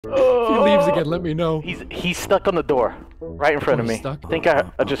If he leaves again, let me know. He's stuck on the door, right in front of me. Stuck? I think I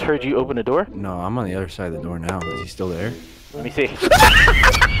just heard you open the door. No, I'm on the other side of the door now. Is he still there? Let me see.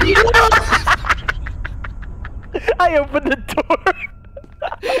 I opened the door.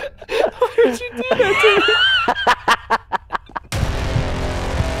 Why did you do that to me?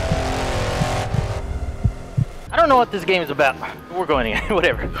 I don't know what this game is about. We're going in.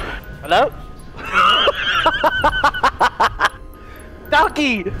 Whatever. Hello?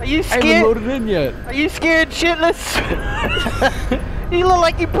 Donkey, are you scared? I haven't loaded in yet. Are you scared shitless? You look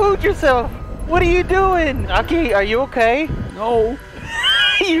like you pooed yourself. What are you doing? Donkey, are you okay? No.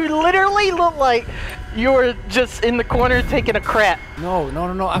 You literally look like you were just in the corner taking a crap. No.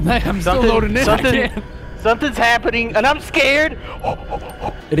 I'm still loading in. Something's happening, and I'm scared.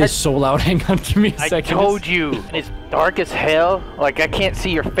 It is so loud. Hang on, give me a second. I told you. It's dark as hell. Like, I can't see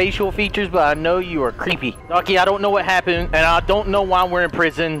your facial features, but I know you are creepy. Donkey, I don't know what happened, and I don't know why we're in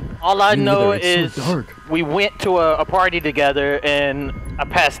prison. All I know is so we went to a party together, and I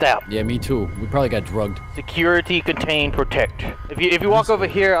passed out. Yeah, me too. We probably got drugged. Security, contain, protect. If you walk over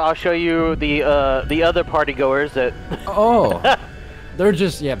here, I'll show you the other party goers that. Oh. They're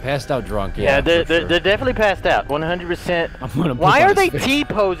just, passed out drunk. Yeah, they're definitely passed out, 100%. Why are they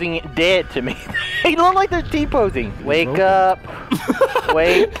T-posing dead to me? They look like they're T-posing. Wake up.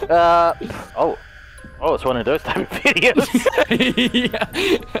 Wake up. Oh, it's one of those type of videos.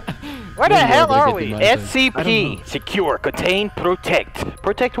 Where the hell are we? SCP. Secure, contain, protect.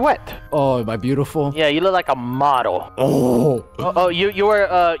 Protect what? Oh, am I beautiful? Yeah, you look like a model. Oh. You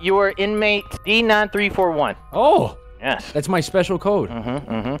are inmate D9341. Oh. Yes. That's my special code.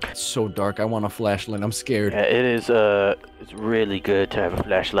 It's so dark. I want a flashlight. I'm scared. Yeah, it is. It's really good to have a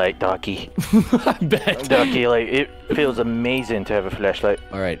flashlight, Donkey. I bet. Donkey, like, it feels amazing to have a flashlight.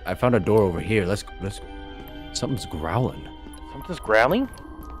 All right, I found a door over here. Let's. Something's growling. Something's growling?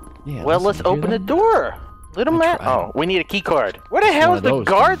 Yeah. Well, let's open the door. Little man. Oh, we need a key card. Where the hell is the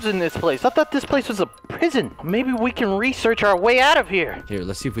guards in this place? I thought this place was a prison. Maybe we can research our way out of here. Here,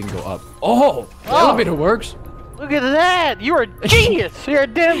 let's see if we can go up. Oh, the elevator works. Look at that! You're a genius! You're a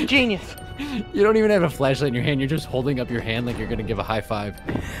damn genius! You don't even have a flashlight in your hand. You're just holding up your hand like you're gonna give a high five.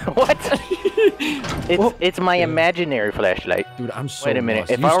 What? It's my imaginary flashlight. Dude, I'm so Wait a minute.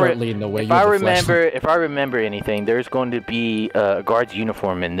 lost. If I remember anything, there's going to be a guard's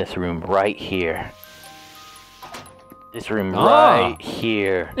uniform in this room right here. This room right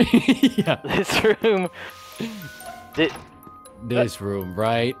here. Yeah. This room. This room,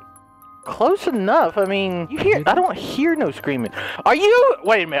 right? Close enough. I mean, you hear? I don't hear no screaming. Are you?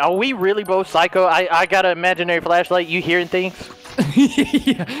 Wait a minute. Are we really both psycho? I got an imaginary flashlight. You hearing things?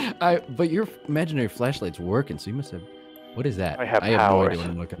 Yeah. But your imaginary flashlight's working, so you must have. What is that? I have no powers. idea what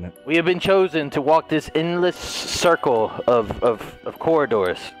I'm looking at. We have been chosen to walk this endless circle of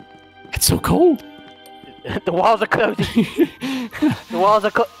corridors. It's so cold. The walls are closing. The walls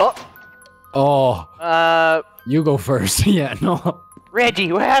are Oh. You go first. Yeah. No.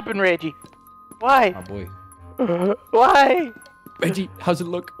 Reggie, what happened, Reggie? Why? Oh boy. Why? Reggie, how's it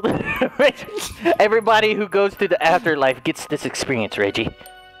look? Everybody who goes to the afterlife gets this experience, Reggie.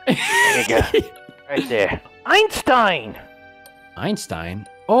 There you go. Right there. Einstein! Einstein?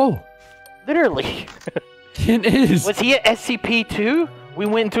 Oh. Literally. It is. Was he at SCP too? We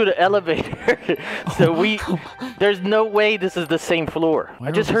went into the elevator, so there's no way this is the same floor.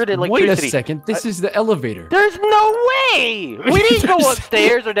 I just heard electricity. Wait a second, this is the elevator. There's no way! We didn't go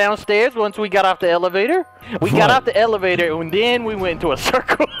upstairs or downstairs once we got off the elevator. We got off the elevator and then we went into a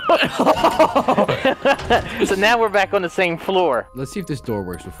circle. So now we're back on the same floor. Let's see if this door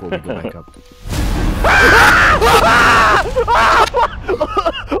works before we go back up.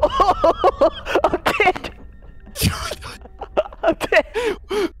 I'm dead. I'm dead.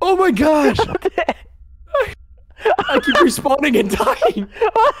 Oh my gosh! I'm dead. I keep respawning and dying.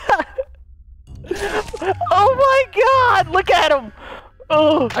 Oh my god! Look at him.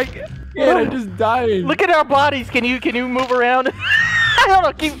 Oh, I'm just dying. Look at our bodies. Can you move around? I don't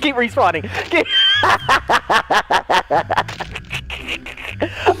know. Keep respawning.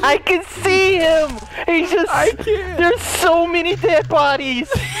 I can see him. He's just. I can't. There's so many dead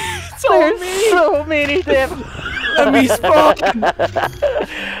bodies. So many dead. Let me spawn.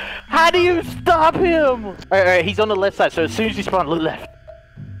 How do you stop him? All right, he's on the left side. So as soon as you spawn, look left.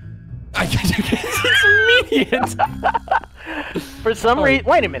 It's minions. For some reason,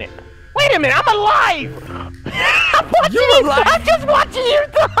 wait a minute, I'm alive! I'm just watching you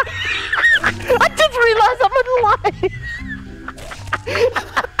die! I just realized I'm alive!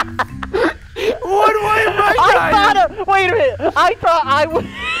 What way am I dying? Wait a minute, I thought I would...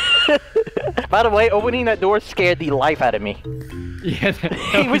 By the way, opening that door scared the life out of me. Yeah,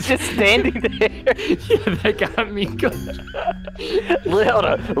 he was just standing there. Yeah, that got me good. Hold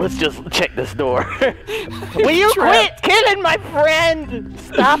on, let's just check this door. Will you quit killing my friend?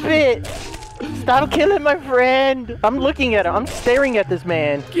 Stop it. Stop killing my friend. I'm looking at him. I'm staring at this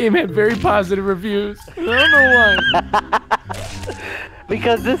man. Game had very positive reviews. I don't know why.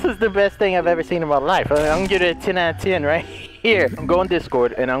 Because this is the best thing I've ever seen in my life. I'm gonna give it a 10 out of 10 right here. I'm going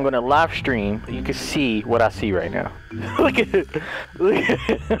Discord and I'm gonna live stream. You can see what I see right now. Look at it. Look at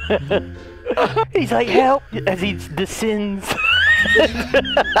it. He's like, help, as he descends.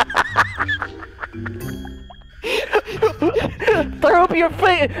 Throw up your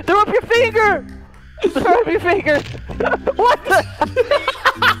finger! Throw up your finger! Throw up your finger! What the?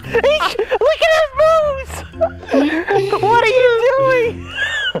 Look at his moves! What are you doing?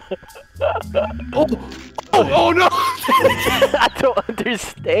 Oh no! I don't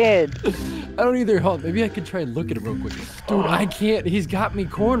understand. I don't either. Hold on. Maybe I can try and look at him real quick. Dude, I can't. He's got me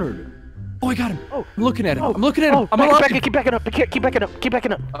cornered. Oh, I got him. Oh, I'm looking at him. I'm looking at him. I'm back, keep backing up. Keep backing up. Keep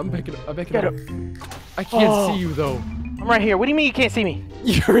backing up. I'm backing up. I can't see you though. I'm right here. What do you mean you can't see me?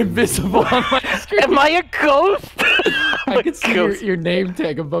 You're invisible on my screen. Am I a ghost? I can see your name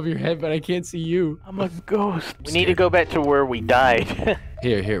tag above your head, but I can't see you. I'm a ghost. We need to go back to where we died.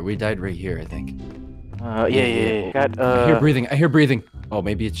 Here. We died right here, I think. Yeah. Got, I hear breathing. Oh,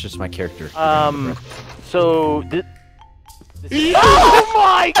 maybe it's just my character. So oh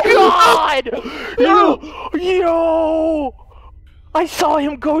my god! Yo! I saw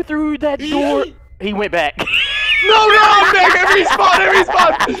him go through that door. He went back. No, I'm back. Every spot.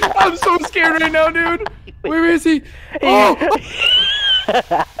 I'm so scared right now, dude. Where is he? Oh!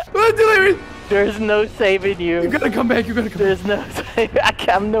 There's no saving you. You gotta come back. There's no saving.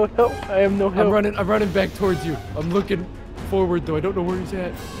 I'm no help. I am no help. I'm running back towards you. I'm looking forward though. I don't know where he's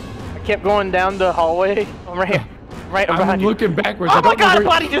at. I kept going down the hallway. I'm right here. I'm looking backwards. Oh my god, a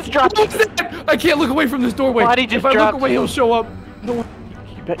body just dropped. I can't look away from this doorway. Body just if dropped. I look away, he'll show up. No.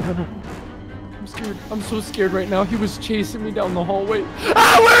 No. I'm scared. I'm so scared right now. He was chasing me down the hallway.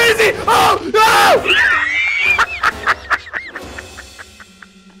 Ah, where is he? Oh, no!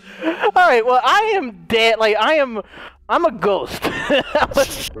 Alright, well, I am dead. Like, I'm a ghost. If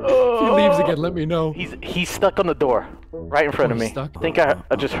he leaves again, let me know. He's stuck on the door. Right in front of me. Stuck? I think I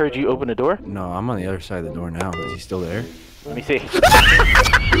just heard you open the door. No, I'm on the other side of the door now. Is he still there? Let me see.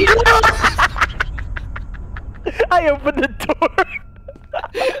 I opened the door.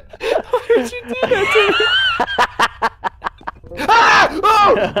 Why did you do that to me?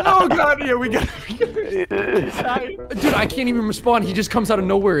 Oh god, yeah, we got it. Dude, I can't even respond. He just comes out of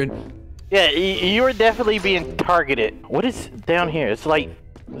nowhere and... Yeah, you're definitely being targeted. What is down here? It's like,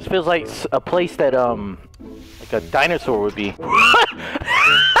 this feels like a place that, like a dinosaur would be.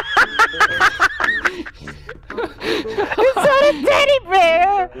 It's not a teddy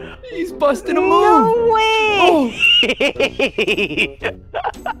bear! He's busting a move! No way! Oh.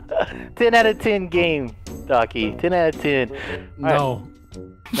 10 out of 10 game, Docky. 10 out of 10. No. Right.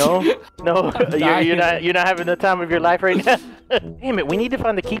 No? You're not having the time of your life right now? Damn it, we need to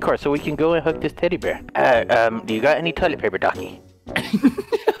find the key card so we can go and hook this teddy bear. Do you got any toilet paper, Docky?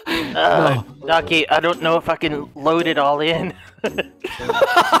 No. Docky, I don't know if I can load it all in.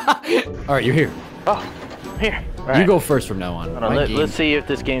 Alright, you're here. Oh, here. Right. You go first from now on. Let's see if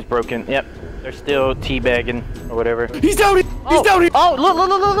this game's broken. Yep, they're still teabagging or whatever. He's down here! He's down here!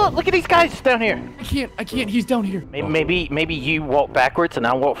 Oh, look at these guys down here. I can't, he's down here. Maybe you walk backwards and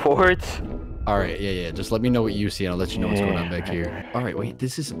I walk forwards. Alright, yeah, just let me know what you see and I'll let you know what's going on back here. Alright, wait,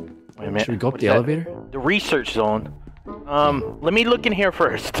 this is... Wait a minute. Should we go up the elevator? The research zone. Let me look in here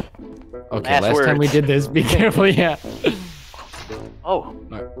first. Okay, last time we did this, be careful, yeah. Oh,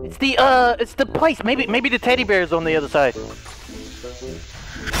 it's the place. Maybe the teddy bear is on the other side.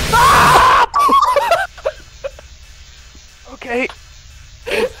 Okay,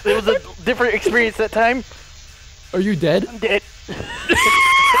 it was a different experience that time. Are you dead? I'm dead.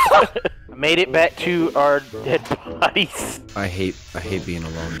 I made it back to our dead bodies. I hate being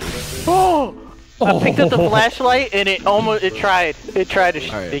alone, dude. Oh! I picked up the flashlight and it tried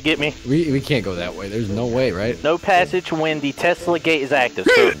to get me. We can't go that way. There's no way, right? No passage when the Tesla gate is active.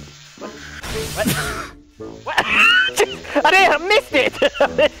 So what? I missed it.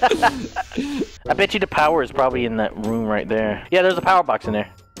 I bet you the power is probably in that room right there. Yeah, there's a power box in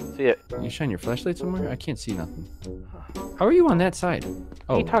there. See it? You shine your flashlight somewhere? I can't see nothing. How are you on that side?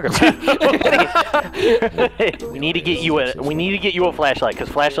 Oh. What are you talking about? We need to get you a flashlight because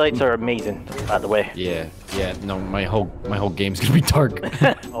flashlights are amazing, by the way. Yeah. No, my whole game's gonna be dark.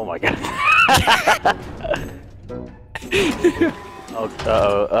 Oh my god.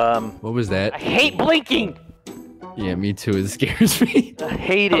 What was that? I hate blinking. Yeah, me too. It scares me. I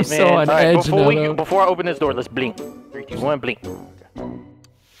hate it, man. So on edge, before I open this door, let's blink. 3, 2, 1, blink.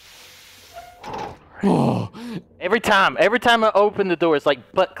 Every time I open the door, it's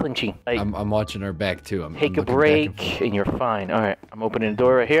like butt clenching. Like, I'm watching our back too. Take a break and you're fine. All right, I'm opening the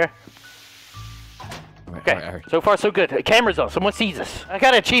door right here. Okay, all right. So far so good. The camera's on. Someone sees us. I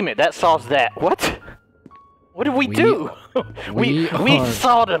got an achievement. That solves that. What? What did we do? we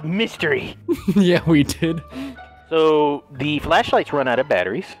solved a mystery. Yeah, we did. So the flashlights run out of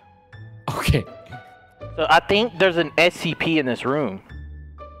batteries. Okay. So I think there's an SCP in this room.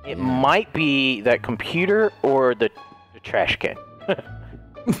 It might be that computer or the trash can.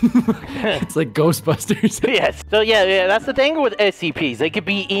 It's like Ghostbusters. Yes. So yeah, that's the thing with SCPs. They could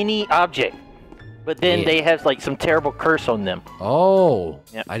be any object, but then they have like some terrible curse on them. Oh.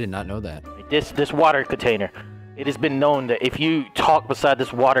 Yeah. I did not know that. Like this water container. It has been known that if you talk beside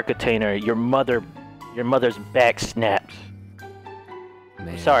this water container, your mother's back snaps.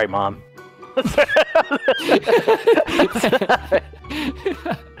 Man. Sorry, Mom.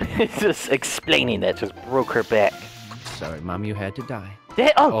 It's just explaining that just broke her back. Sorry, Mom, you had to die.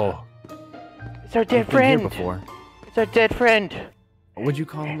 Oh. It's our dead friend. Been here before. It's our dead friend. What'd you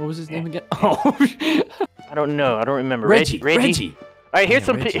call him? What was his name again? Oh. I don't know. I don't remember. Reggie. All right,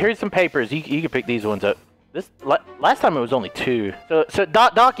 here's some papers. You can pick these ones up. Last time it was only 2. So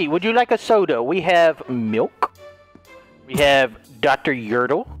Docky, would you like a soda? We have milk. We have Dr.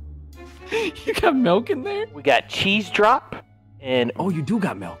 Yertle. You got milk in there? We got cheese drop and you do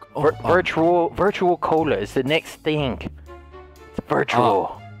got milk. Oh, virtual cola is the next thing. It's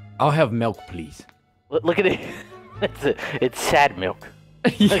virtual. I'll have milk, please. Look at it. It's sad milk.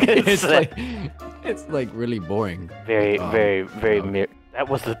 It's like really boring. Very milk. That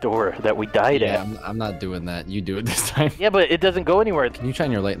was the door that we died at. Yeah, I'm not doing that. You do it this time. Yeah, but it doesn't go anywhere. Can you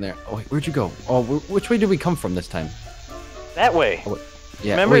shine your light in there? Oh, wait, where'd you go? Oh, which way did we come from this time? That way. Oh,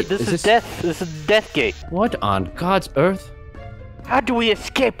 yeah. Remember, wait, this is death. This is death gate. What on God's earth? How do we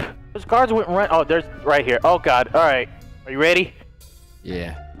escape? Those guards went right. Oh, there's right here. Oh God. All right. Are you ready?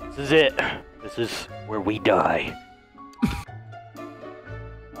 Yeah. This is it. This is where we die.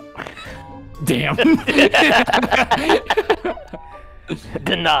 Damn.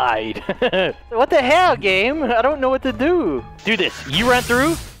 Denied. What the hell, game? I don't know what to do. Do this. You run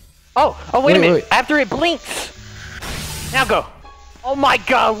through. Oh, wait a minute. Wait. After it blinks. Now go. Oh my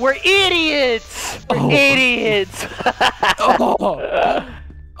God, we're idiots. We're idiots.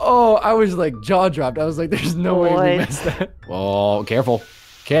 Oh, I was like jaw dropped. I was like, there's no way we missed that. Oh, careful.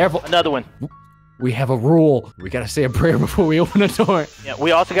 Careful. Another one. We have a rule. We gotta say a prayer before we open the door. Yeah,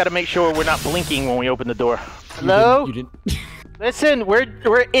 we also gotta make sure we're not blinking when we open the door. Hello? You didn't. Listen,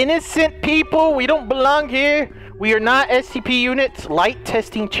 we're innocent people. We don't belong here. We are not SCP units. Light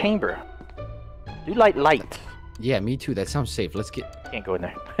testing chamber. Do lights. Yeah, me too. That sounds safe. Let's get. Can't go in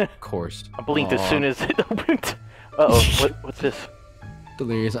there. Of course. I blinked as soon as it opened. Uh-oh. What's this?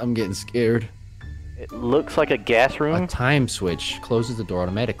 Delirious. I'm getting scared. It looks like a gas room. A time switch closes the door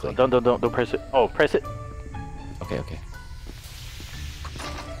automatically. Don't press it. Oh, press it. Okay.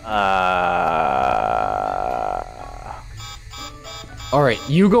 All right,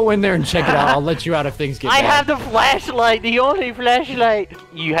 you go in there and check it out. I'll let you out if things get bad. I have the flashlight, the only flashlight.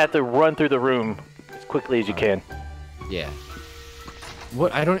 You have to run through the room as quickly as you can. Yeah.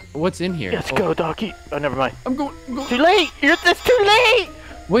 What's in here? Let's go, Docky. Oh, never mind. I'm going. Too late. It's too late.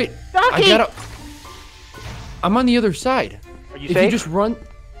 Wait, Docky. I'm on the other side. Are you safe? If you just run,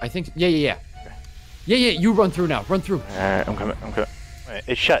 I think. Yeah. Yeah. You run through now. Run through. Alright, I'm coming. Wait,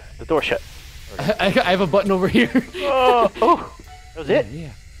 it's shut. The door's shut. I have a button over here. Oh. That was it?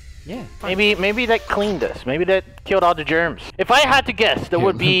 Yeah. Maybe that cleaned us. Maybe that killed all the germs. If I had to guess, there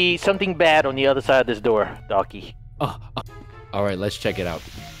would be something bad on the other side of this door, Docky. All right, let's check it out.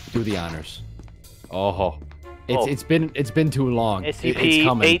 Do the honors. It's been too long.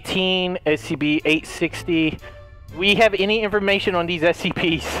 SCP-18, SCP-860. We have any information on these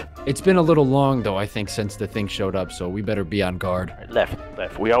SCPs? It's been a little long though, I think, since the thing showed up, so we better be on guard.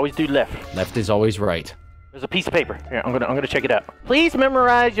 Left. We always do left. Left is always right. There's a piece of paper. Here, I'm gonna check it out. Please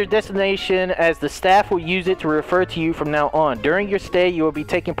memorize your destination as the staff will use it to refer to you from now on. During your stay, you will be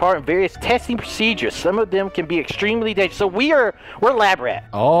taking part in various testing procedures. Some of them can be extremely dangerous. So we're lab rat.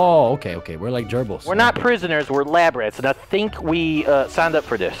 Oh, okay. We're like gerbils. We're not prisoners. We're lab rats, and I think we signed up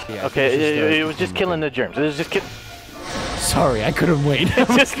for this. Yeah, okay, it was just killing the germs. It was just Sorry, I couldn't wait.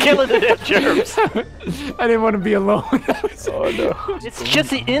 It's just killing the germs. I didn't want to be alone. Oh no! It's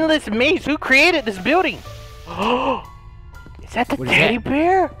just an endless maze. Who created this building? Is that the teddy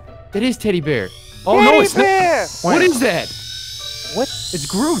bear? That is teddy bear. Oh no, it's bear. What is that? What? It's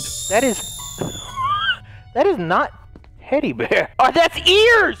Groot. That is. That is not teddy bear. Oh, that's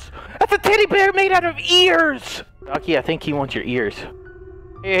ears! That's a teddy bear made out of ears! Docky, I think he wants your ears.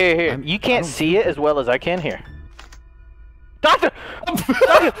 Here. You can't see it as well as I can here. Doctor!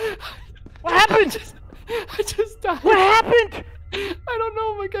 Doctor! What happened? I just died. What happened? I don't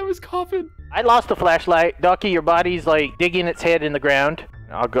know. My guy was coughing. I lost the flashlight. Docky, your body's like digging its head in the ground.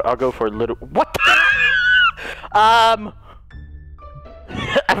 I'll go for a little. What? I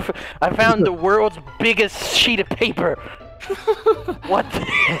found the world's biggest sheet of paper. What?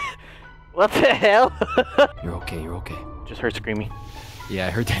 What the hell? You're okay. You're okay. Just heard screaming. Yeah, I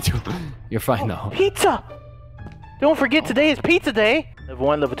heard that too. You're fine though. Pizza! Don't forget today is pizza day. Level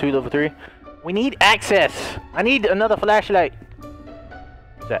 1, level 2, level 3. We need access. I need another flashlight.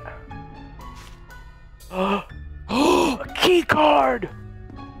 What's that? A key card!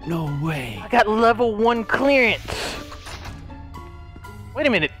 No way. I got level 1 clearance. Wait a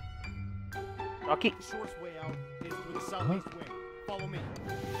minute. Docky. The shortest way out is through the southeast wing. Follow me.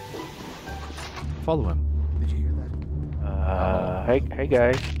 Follow him. Did you hear that? Hey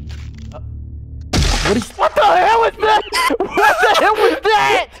guys. What the hell was that? What the hell was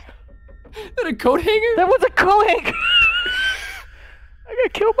that? Is that a coat hanger? That was a coat hanger. I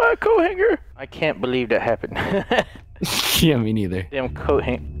got killed by a coat hanger. I can't believe that happened. Yeah, me neither. Damn coat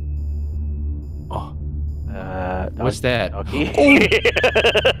hanger. Oh. What's that? Okay.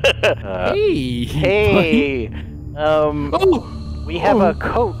 Hey. Hey. Oh. We have a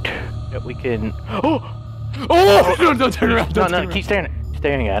coat that we can. Oh. No, don't turn around. Don't turn around. Keep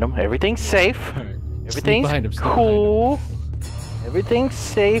staring at him. Everything's safe. Right. Everything's behind him, cool. Everything's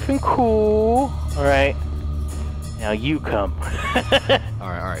safe and cool. All right. Now you come. All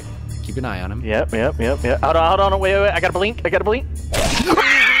right. Keep an eye on him. Yep. Hold on. Wait. I gotta blink. I can't breathe.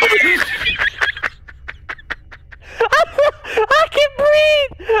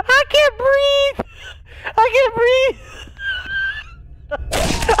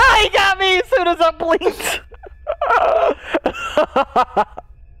 He got me as soon as I blinked.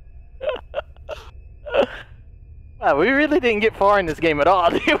 Wow, we really didn't get far in this game at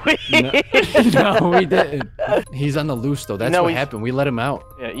all, did we? No, we didn't. He's on the loose though. That's what happened. We let him out.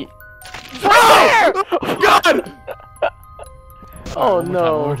 Yeah. Right there! Oh God! Oh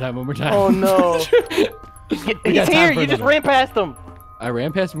no! One more time. Oh no! He's here. You just ran past him. I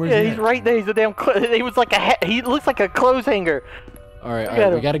ran past him. Where's yeah, he he's at? right there. He's a damn. He was like a. He looks like a clothes hanger. All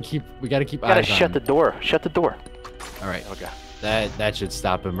right. We gotta keep. We gotta keep. Gotta shut the door. Shut the door. All right. Okay. That should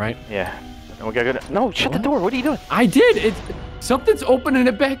stop him, right? Yeah. And we gotta go. No, shut the door. What are you doing? I did. Something's opening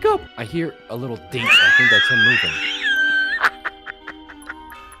it back up. I hear a little ding. I think that's him moving.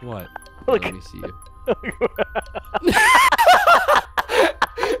 What? Look. Let me see you.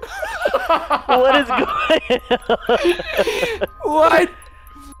 What is going on? What?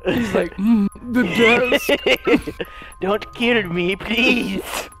 He's like, the desk. Don't kill me,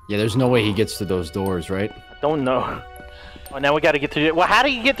 please. Yeah, there's no way he gets to those doors, right? I don't know. Oh, now we gotta get through it. Well, how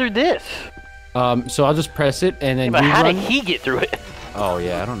do you get through this? So I'll just press it and then. Yeah, but how did he get through it? Oh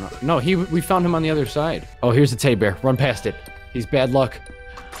yeah, I don't know. No, we found him on the other side. Oh, here's the teddy bear. Run past it. He's bad luck.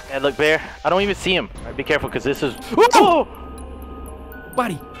 Bad luck bear. I don't even see him. All right, be careful, cause this is. Oh!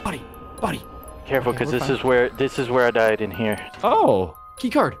 Buddy. Careful, Okay, cause this is where I died in here. Oh, key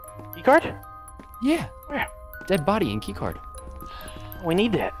card. Key card? Yeah. Where? Dead body and key card. We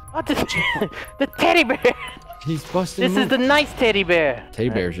need that. What the teddy bear? He's busting. This is the nice teddy bear. Teddy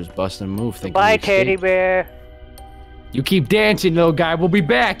bear's just busting a move. Thinking Bye, teddy bear. You keep dancing, little guy. We'll be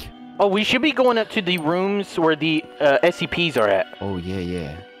back. Oh, we should be going up to the rooms where the SCPs are at. Oh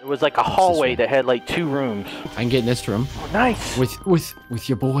yeah. It was like a hallway that had like 2 rooms. I can get in this room. Oh, nice. With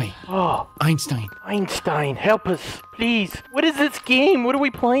your boy. Oh, Einstein, help us, please. What is this game? What are we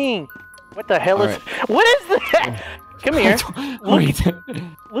playing? What the hell is? What is that? Come here.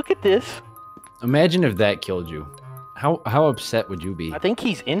 Look at this. Imagine if that killed you. How upset would you be? I think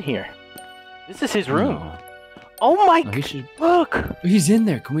he's in here. This is his room. No. Oh my! No, look. He's in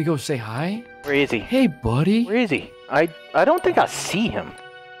there. Can we go say hi? Where is he? Hey, buddy. Where is he? I don't think I see him.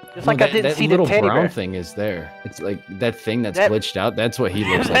 Just like I didn't see the teddy bear. That little brown thing is there. It's like that thing that's glitched out. That's what he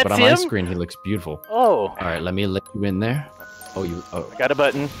looks like. But on my screen, he looks beautiful. Oh. All right, let me let you in there. Oh, you. Oh. I got a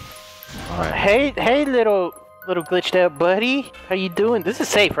button. All right. Hey, little glitched out buddy. How you doing? This is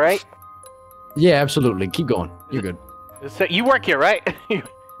safe, right? Yeah, absolutely. Keep going. You're good. So you work here, right?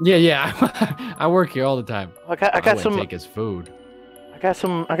 Yeah. I work here all the time. I got some. Take his food. I got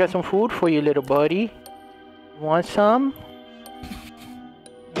some food for you, little buddy. You want some?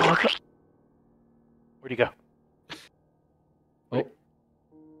 Where'd he go? Oh.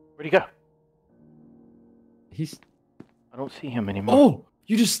 Where'd he go? He's. I don't see him anymore. Oh,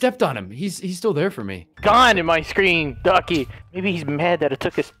 You just stepped on him. He's still there for me. Gone in my screen, Ducky. Maybe he's mad that I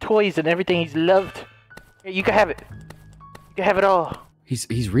took his toys and everything he's loved. Here, you can have it. You can have it all.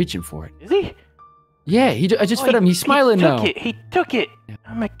 He's reaching for it. Is he? Yeah, I just fed him. He's smiling now. He took it.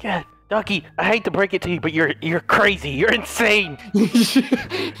 Oh my god. Ducky, I hate to break it to you, but you're crazy. You're insane.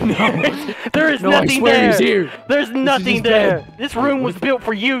 There is nothing there. He's here. There's nothing there. This room was built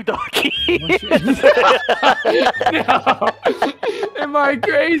for you, Ducky. No. Am I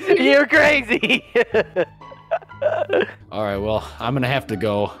crazy? You're crazy. All right, well, I'm gonna have to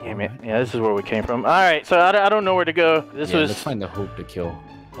go. Damn it. Yeah, this is where we came from. All right, so I don't know where to go. Let's find the hope to kill.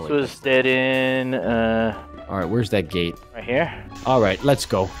 This was dead end. All right, where's that gate? Right here. All right, let's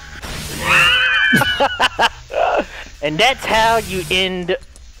go. And that's how you end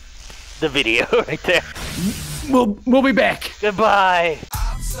the video right there. We'll be back. Goodbye.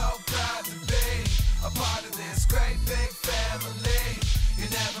 I'm so proud to be a part of this great big family. You're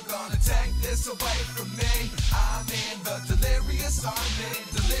never gonna take this away from me. I'm in the delirious army,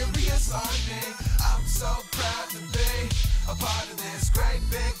 delirious army. I'm so proud to be a part of this great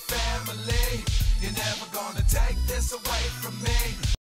big family. You're never gonna take this away from me.